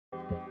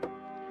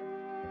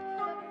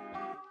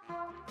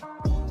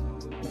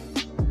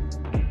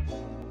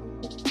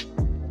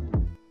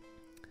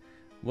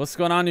What's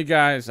going on, you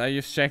guys? I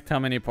just checked how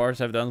many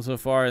parts I've done so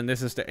far, and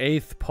this is the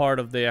 8th part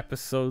of the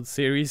episode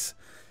series.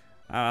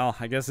 Well,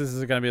 I guess this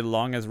is gonna be the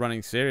longest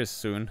running series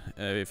soon,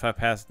 if I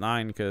pass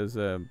 9, because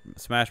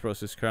Smash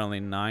Bros is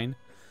currently 9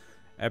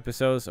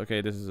 episodes.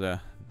 Okay, this is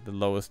the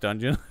lowest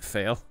dungeon.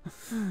 Fail.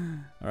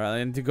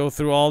 Alright, I need to go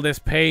through all this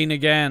pain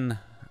again.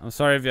 I'm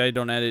sorry if I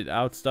don't edit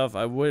out stuff.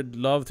 I would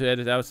love to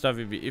edit out stuff.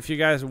 If you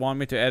guys want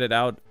me to edit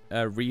out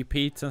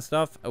repeats and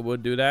stuff, I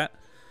would do that.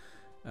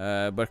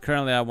 But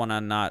currently I want to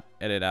not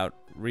edit out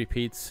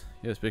repeats,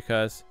 just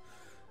because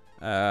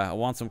I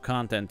want some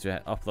content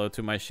to upload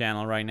to my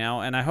channel right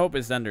now, and I hope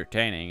it's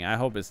entertaining. I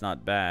hope it's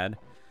not bad.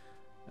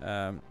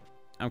 I'm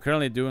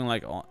currently doing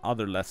like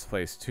other Let's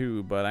Plays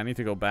too, but I need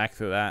to go back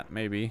to that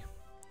maybe.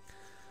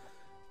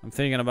 I'm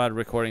thinking about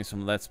recording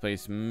some Let's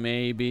Plays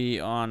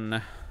maybe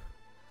on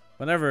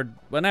whenever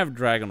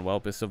Dragon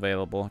Whelp is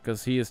available,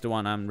 because he is the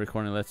one I'm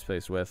recording Let's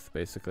Plays with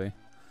basically,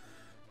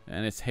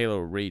 and it's Halo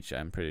Reach,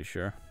 I'm pretty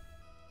sure.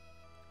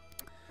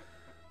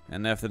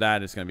 And after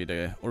that, it's going to be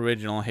the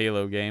original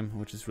Halo game,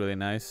 which is really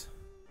nice.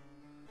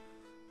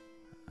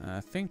 I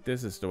think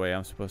this is the way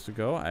I'm supposed to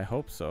go. I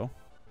hope so.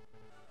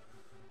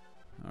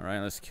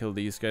 Alright, let's kill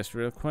these guys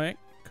real quick,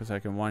 because I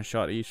can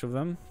one-shot each of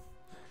them.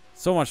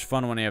 So much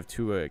fun when you have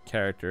 2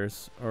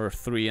 characters, or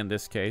 3 in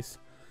this case,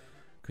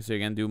 because you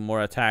can do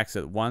more attacks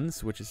at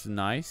once, which is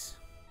nice.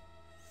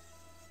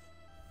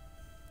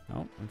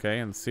 Oh, okay,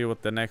 and see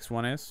what the next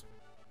one is.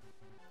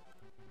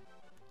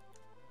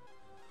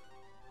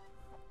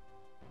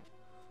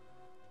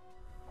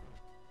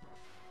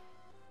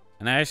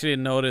 And I actually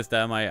noticed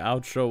that my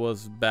outro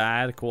was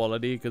bad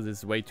quality because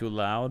it's way too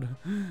loud.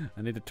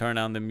 I need to turn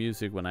down the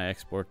music when I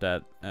export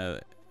that.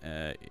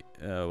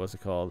 What's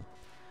it called?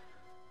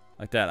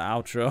 Like that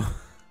outro.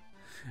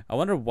 I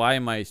wonder why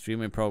my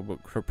streaming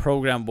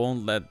program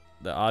won't let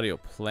the audio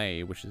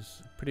play, which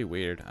is pretty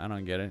weird. I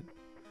don't get it.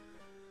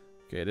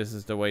 Okay, this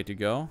is the way to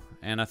go,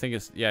 and I think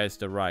it's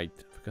the right,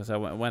 because I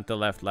went the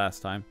left last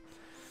time.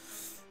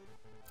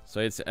 So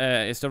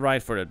it's the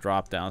right for the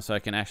drop down, so I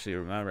can actually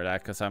remember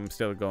that, because I'm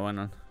still going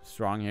on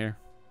strong here.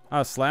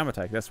 Oh, slam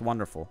attack, that's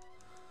wonderful.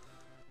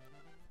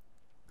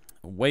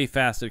 Way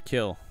faster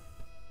kill.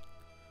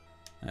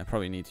 I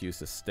probably need to use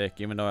the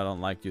stick, even though I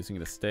don't like using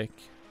the stick.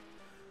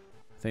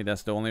 I think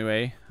that's the only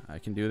way I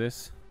can do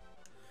this.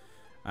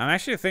 I'm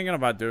actually thinking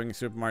about doing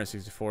Super Mario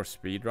 64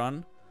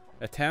 speedrun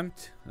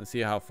attempt and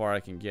see how far I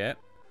can get.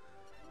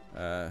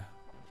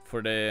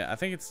 For the, I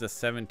think it's the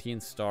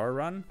 17-star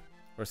run.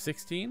 Or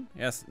 16?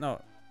 Yes, no.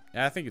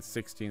 Yeah, I think it's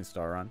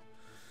 16-star run.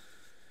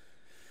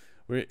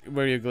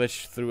 Where you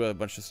glitch through a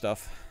bunch of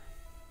stuff.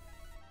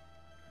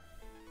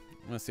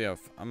 Let's see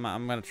if I'm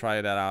gonna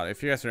try that out.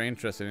 If you guys are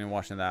interested in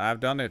watching that, I've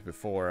done it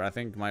before. I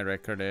think my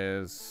record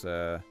is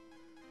I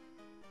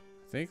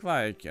think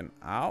like an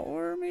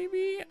hour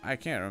maybe? I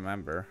can't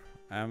remember.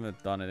 I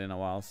haven't done it in a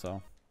while, so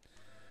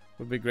it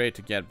would be great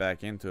to get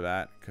back into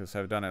that, because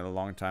I've done it a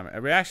long time.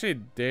 We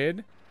actually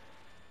did.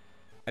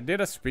 I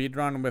did a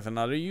speedrun with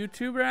another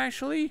YouTuber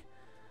actually,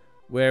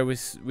 where we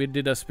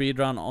did a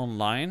speedrun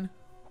online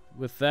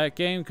with that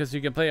game, because you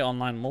can play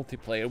online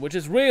multiplayer, which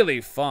is really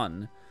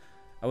fun.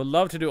 I would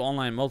love to do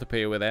online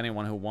multiplayer with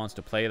anyone who wants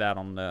to play that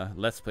on the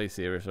Let's Play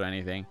series or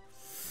anything,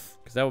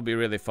 because that would be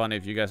really fun.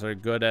 If you guys are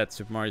good at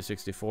Super Mario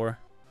 64,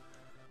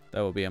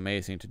 that would be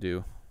amazing to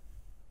do.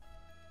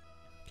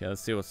 Okay,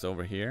 let's see what's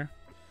over here.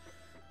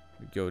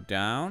 We go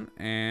down,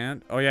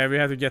 and oh yeah, we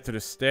have to get to the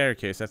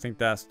staircase. I think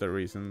that's the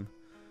reason.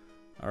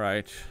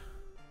 Alright.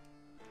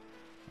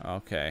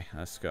 Okay,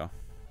 let's go.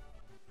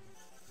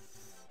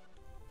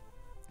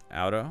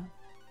 Auto.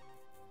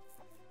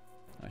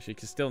 Oh, she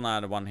can still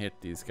not one-hit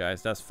these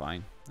guys. That's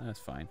fine. That's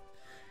fine.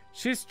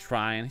 She's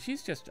trying.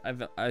 She's just...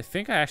 I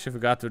think I actually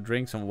forgot to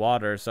drink some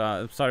water, so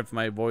I'm sorry if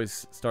my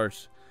voice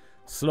starts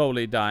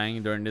slowly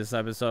dying during this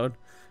episode.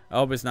 I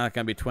hope it's not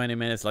going to be 20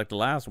 minutes like the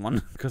last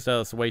one, because that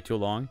was way too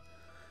long.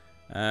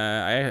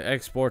 I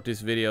export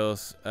these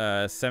videos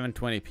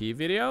 720p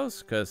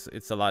videos, because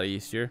it's a lot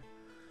easier.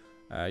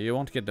 You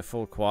won't get the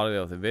full quality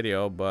of the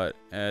video, but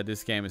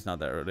this game is not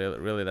that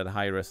really that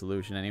high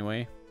resolution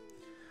anyway.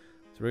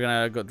 So we're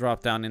gonna go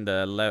drop down in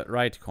the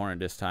right corner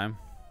this time.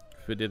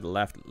 We did the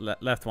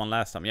left one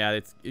last time. Yeah,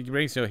 it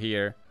brings you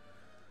here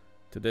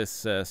to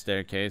this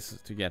staircase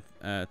to get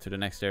to the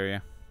next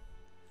area,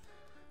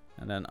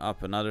 and then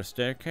up another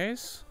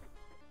staircase.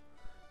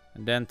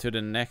 And then to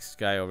the next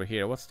guy over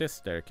here. What's this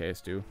staircase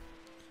do?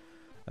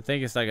 I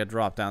think it's like a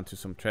drop down to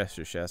some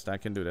treasure chest. I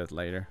can do that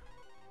later.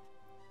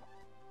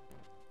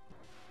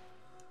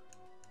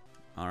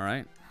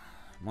 Alright.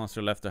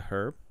 Monster left a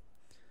herb.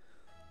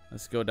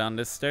 Let's go down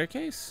this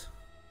staircase.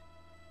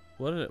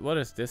 What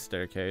is this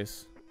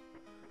staircase?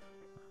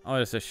 Oh,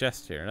 there's a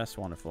chest here. That's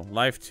wonderful.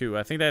 Life 2.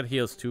 I think that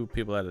heals 2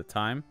 people at a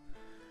time,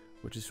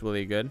 which is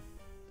really good.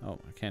 Oh,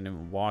 I can't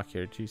even walk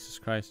here. Jesus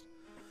Christ.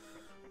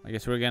 I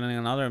guess we're getting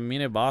another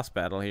mini boss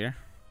battle here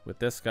with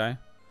this guy.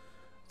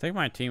 I think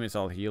my team is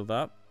all healed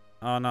up.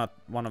 Oh, not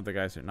one of the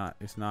guys are not.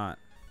 It's not.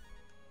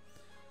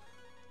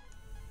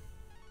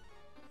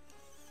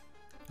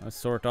 Let's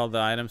sort all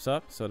the items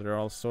up so they're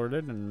all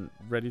sorted and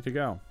ready to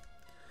go.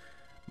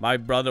 My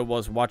brother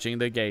was watching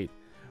the gate.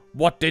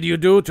 What did you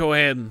do to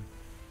him?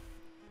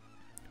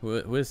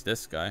 Who is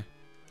this guy?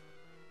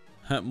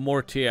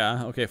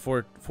 Mortia. Okay,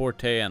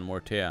 Forte and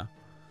Mortia.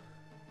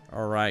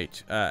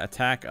 Alright.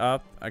 Attack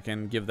up. I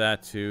can give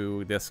that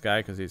to this guy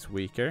because he's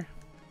weaker.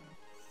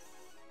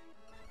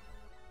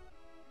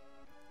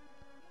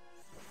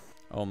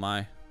 Oh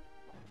my.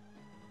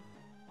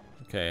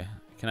 Okay.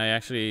 Can I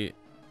actually...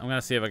 I'm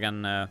gonna see if I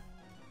can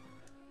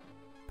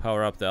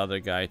power up the other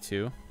guy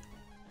too.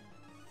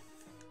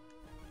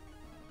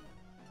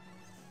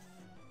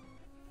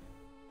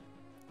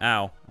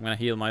 Ow. I'm gonna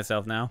heal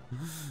myself now.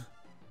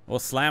 Well,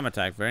 slam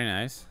attack. Very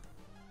nice.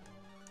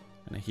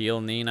 Gonna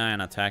heal Nina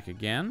and attack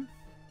again.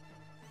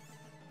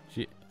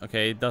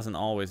 Okay, it doesn't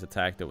always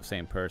attack the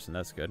same person.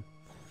 That's good.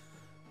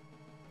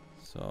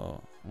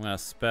 So, I'm gonna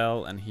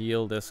spell and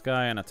heal this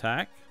guy and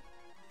attack.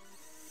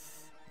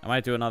 I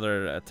might do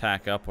another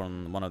attack up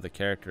on one of the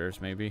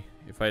characters, maybe.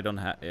 If I don't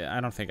have... I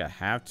don't think I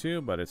have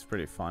to, but it's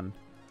pretty fun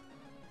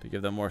to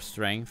give them more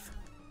strength.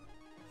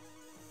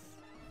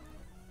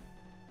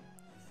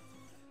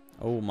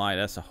 Oh my,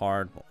 that's a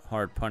hard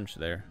punch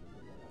there.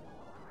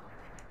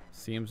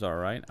 Seems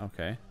alright.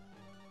 Okay.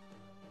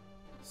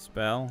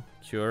 Spell,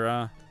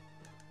 Cura,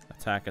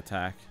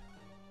 attack.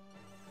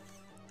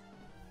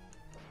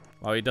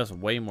 Wow, he does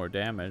way more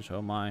damage.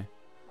 Oh my.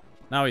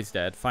 Now he's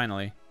dead,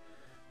 finally.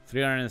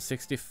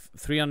 336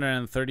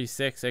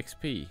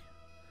 XP.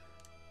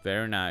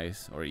 Very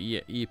nice. Or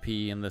EP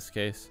in this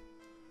case.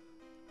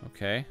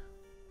 Okay.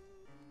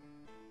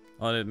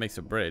 Oh, it makes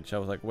a bridge. I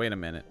was like, wait a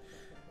minute.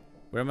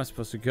 Where am I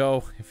supposed to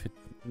go if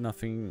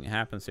nothing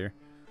happens here?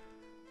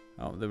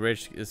 Oh, the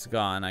bridge is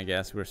gone, I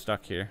guess. We're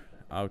stuck here.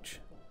 Ouch.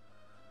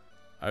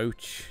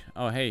 Ouch.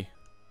 Oh, hey.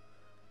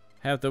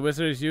 Help, the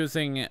wizard is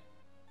using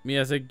me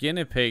as a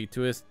guinea pig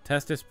to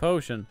test his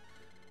potion.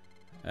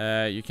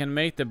 You can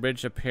make the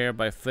bridge appear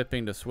by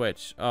flipping the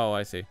switch. Oh,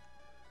 I see.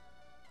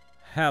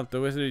 Help, the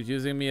wizard is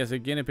using me as a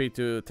guinea pig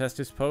to test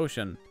his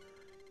potion.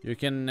 You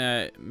can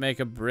make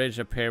a bridge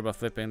appear by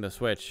flipping the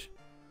switch.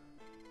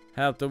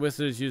 Help, the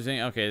wizard is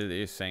using... Okay,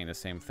 you're saying the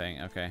same thing.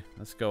 Okay,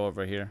 let's go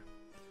over here.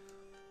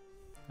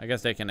 I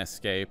guess they can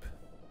escape.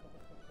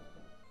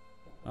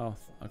 Oh,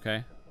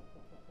 okay.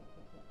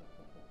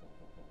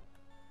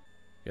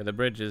 Yeah, the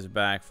bridge is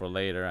back for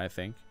later, I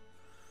think.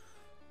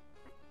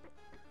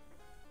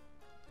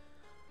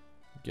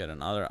 Get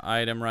another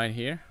item right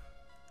here.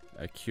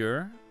 A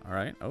cure.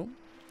 Alright. Oh.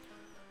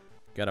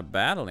 Got a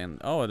battle in...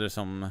 Oh, there's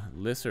some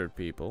lizard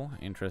people.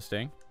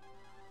 Interesting.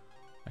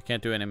 I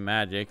can't do any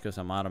magic because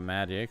I'm out of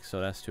magic,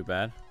 so that's too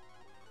bad.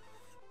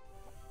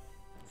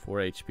 4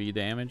 HP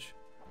damage.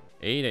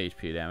 8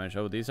 HP damage.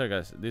 Oh, these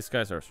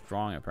guys are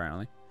strong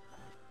apparently.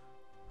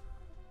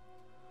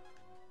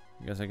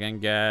 I guess I can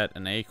get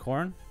an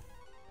acorn.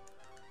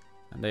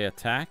 And they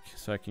attack,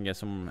 so I can get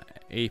some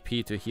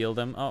AP to heal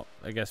them. Oh,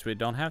 I guess we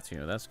don't have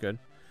to. That's good.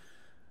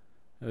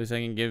 At least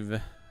I can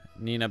give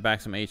Nina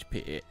back some AP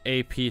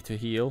to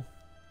heal.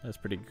 That's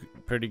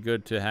pretty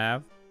good to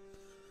have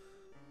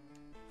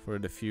for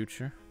the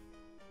future.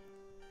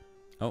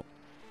 Oh.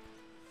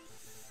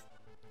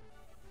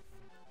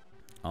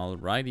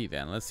 Alrighty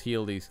then. Let's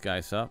heal these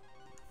guys up.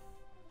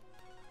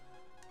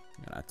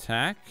 Gonna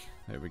attack.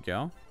 There we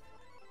go.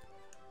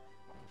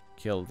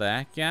 Kill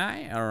that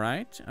guy.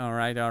 Alright.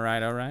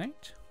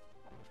 Alright.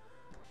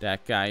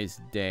 That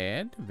guy's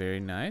dead. Very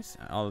nice.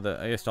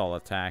 Just all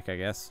attack, I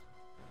guess.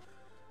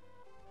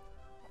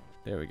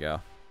 There we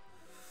go.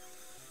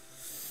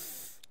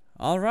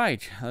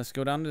 Alright. Let's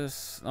go down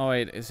this. Oh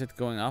wait, is it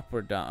going up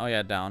or down? Oh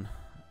yeah, down.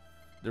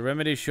 The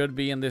remedy should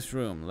be in this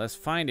room. Let's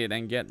find it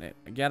and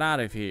get out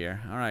of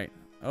here. Alright.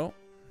 Oh.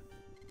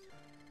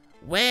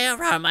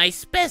 Where are my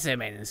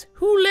specimens?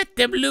 Who let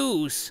them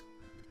loose?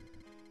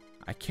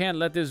 I can't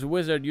let this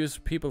wizard use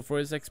people for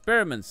his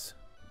experiments.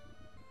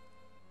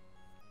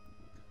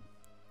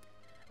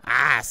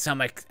 Ah,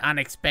 some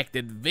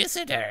unexpected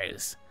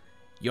visitors.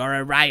 Your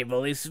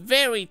arrival is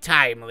very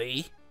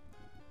timely.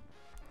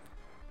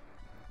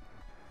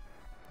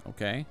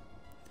 Okay.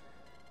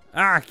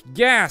 Ah,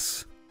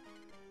 gas!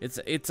 It's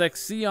like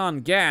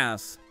xenon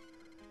gas.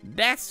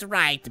 That's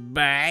right,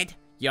 bird.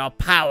 Your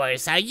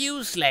powers are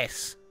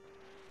useless.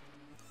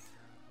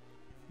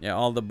 Yeah,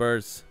 all the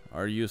birds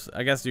are useless.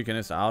 I guess you can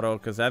use auto,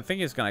 because I think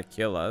he's gonna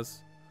kill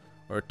us.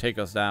 Or take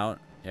us down.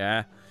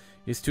 Yeah,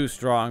 he's too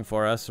strong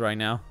for us right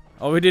now.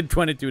 Oh, we did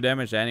 22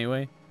 damage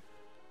anyway.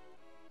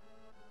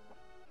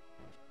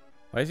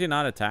 Why is he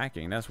not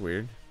attacking? That's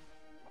weird.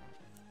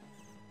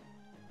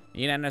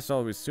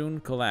 Enanasol will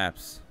soon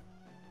collapse.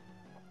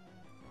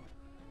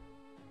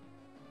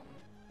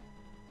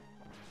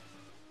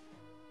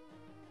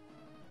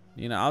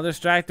 You know, I'll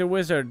distract the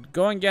wizard.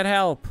 Go and get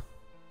help.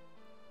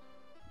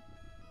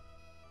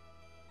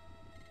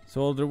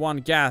 Soldier 1,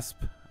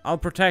 gasp. I'll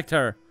protect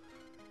her.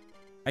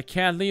 I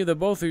can't leave the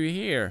both of you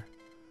here.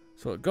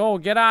 So go,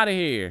 get out of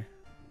here.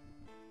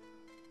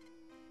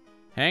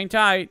 Hang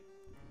tight.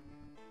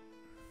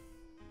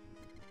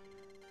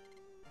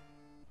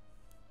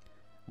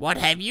 What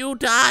have you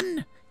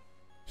done?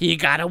 He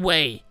got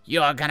away.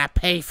 You're gonna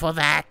pay for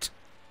that.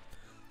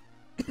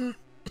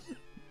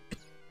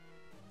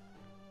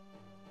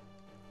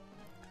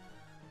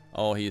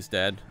 Oh, he's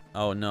dead.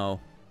 Oh, no.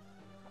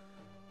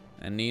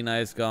 And Nina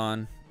is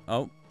gone.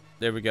 Oh,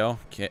 there we go.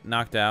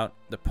 Knocked out.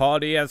 The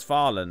party has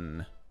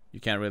fallen. You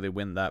can't really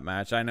win that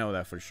match. I know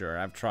that for sure.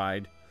 I've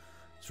tried.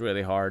 It's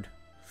really hard.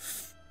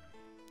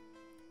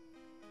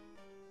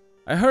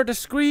 I heard a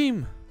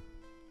scream.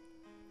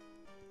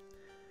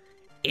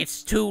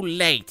 It's too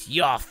late.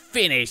 You're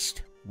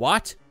finished.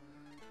 What?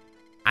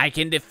 I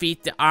can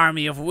defeat the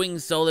army of Wing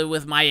Solar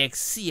with my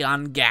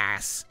Xeon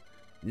gas.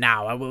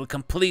 Now I will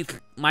complete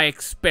my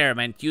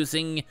experiment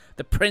using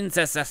the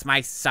princess as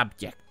my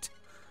subject.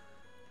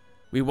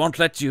 We won't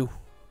let you.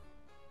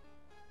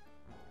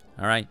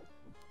 Alright.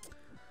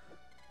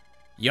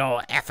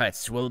 Your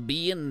efforts will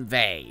be in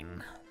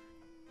vain.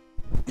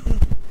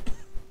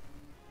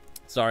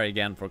 Sorry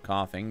again for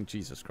coughing.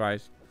 Jesus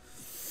Christ.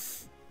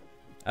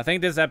 I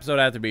think this episode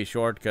had to be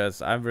short because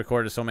I've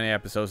recorded so many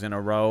episodes in a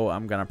row.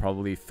 I'm gonna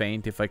probably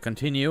faint if I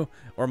continue,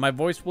 or my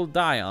voice will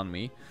die on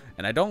me.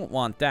 And I don't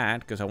want that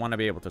because I want to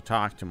be able to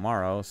talk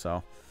tomorrow.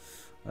 So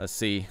let's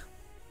see.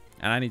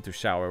 And I need to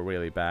shower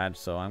really bad,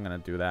 so I'm gonna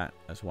do that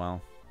as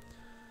well.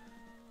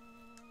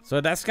 So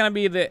that's gonna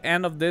be the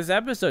end of this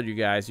episode, you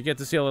guys. You get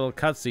to see a little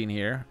cutscene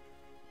here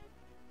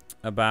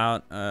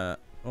about oh,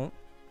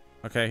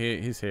 okay,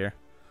 he's here.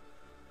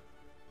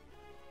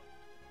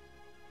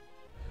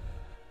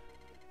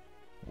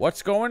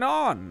 What's going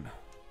on?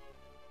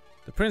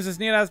 The Princess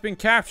Nina has been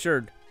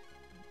captured.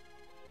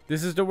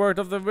 This is the word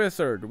of the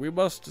wizard. We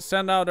must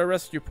send out a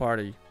rescue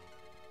party.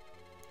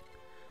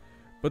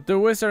 But the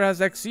wizard has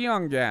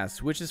Xeon gas,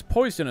 which is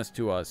poisonous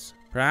to us.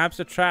 Perhaps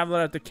the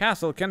traveler at the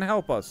castle can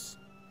help us.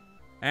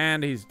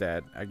 And he's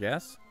dead, I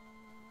guess.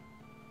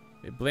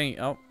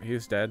 Oh,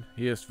 he's dead.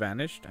 He just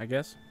vanished, I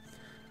guess.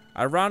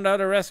 I round out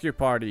a rescue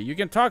party. You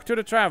can talk to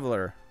the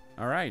traveler.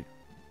 Alright.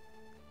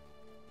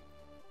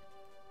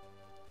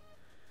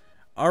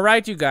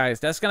 Alright, you guys.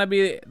 That's gonna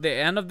be the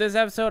end of this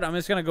episode. I'm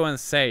just gonna go and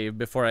save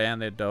before I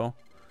end it, though.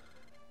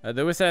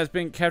 The wizard has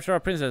been captured our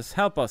princess.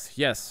 Help us.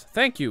 Yes.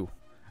 Thank you.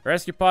 A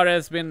rescue party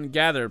has been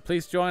gathered.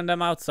 Please join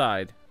them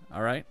outside.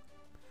 Alright.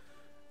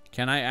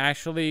 Can I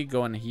actually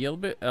go and heal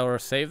or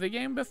save the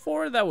game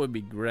before? That would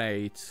be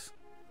great.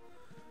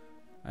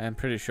 I am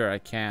pretty sure I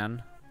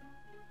can.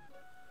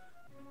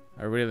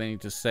 I really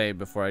need to save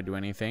before I do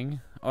anything.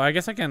 Oh, I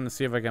guess I can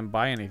see if I can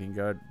buy anything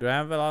good. Do I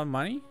have a lot of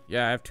money?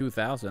 Yeah, I have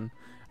 2,000.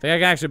 I think I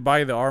can actually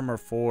buy the armor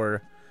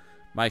for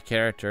my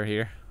character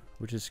here,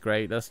 which is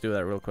great. Let's do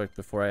that real quick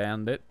before I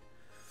end it.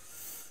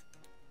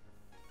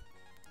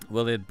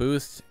 Will it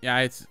boost? Yeah,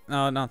 it's...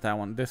 No, not that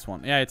one. This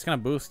one. Yeah, it's gonna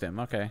boost him.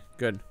 Okay,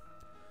 good.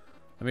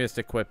 Let me just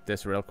equip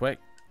this real quick.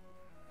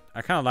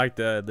 I kind of like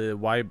the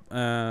Y...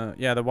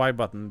 yeah, the Y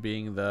button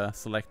being the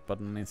select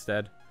button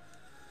instead.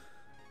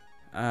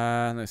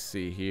 Let's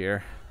see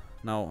here.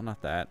 No,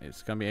 not that.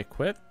 It's gonna be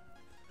equip.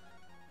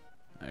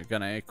 I'm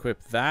gonna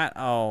equip that.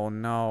 Oh,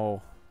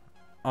 no.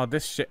 Oh,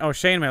 this oh,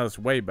 chainmail is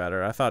way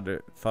better. I thought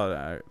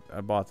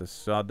I bought the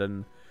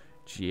sudden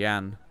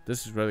GN.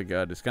 This is really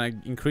good. It's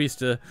gonna increase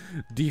the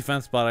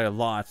defense by a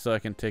lot, so I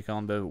can take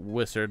on the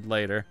wizard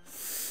later.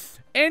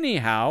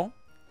 Anyhow,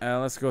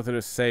 let's go to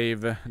the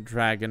save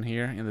dragon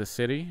here in the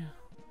city.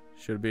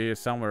 Should be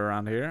somewhere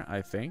around here,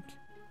 I think.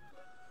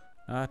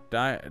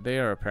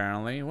 There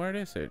apparently. Where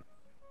is it?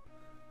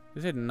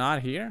 Is it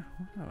not here?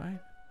 Alright.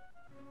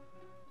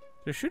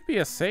 There should be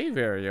a save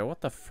area.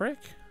 What the frick?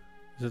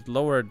 Is it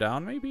lower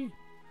down maybe?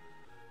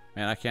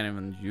 Man, I can't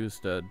even use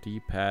the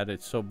D-pad.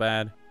 It's so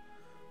bad.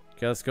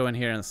 Okay, let's go in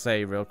here and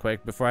save real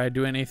quick before I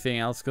do anything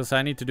else, because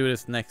I need to do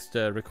this next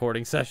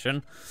recording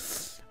session.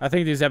 I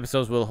think these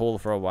episodes will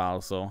hold for a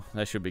while, so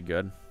that should be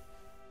good.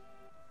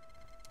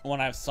 I want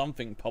to have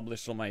something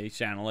published on my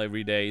channel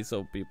every day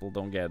so people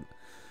don't get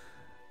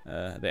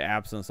the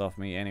absence of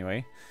me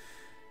anyway.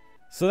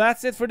 So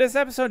that's it for this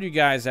episode, you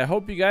guys. I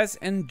hope you guys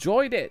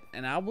enjoyed it,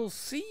 and I will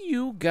see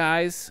you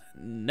guys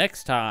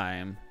next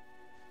time.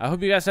 I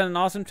hope you guys had an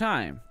awesome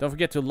time. Don't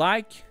forget to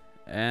like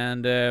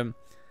and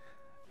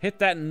hit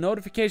that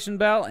notification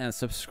bell and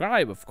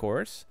subscribe, of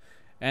course.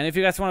 And if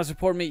you guys want to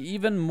support me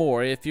even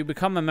more, if you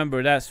become a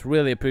member, that's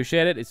really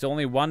appreciated. It's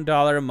only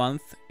 $1 a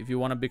month if you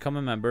want to become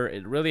a member.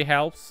 It really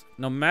helps.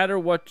 No matter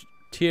what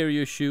tier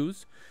you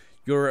choose,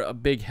 you're a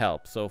big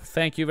help. So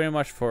thank you very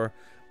much for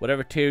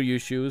whatever tier you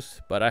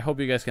choose, but I hope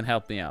you guys can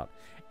help me out.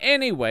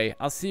 Anyway,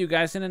 I'll see you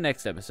guys in the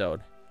next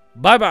episode.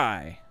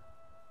 Bye-bye!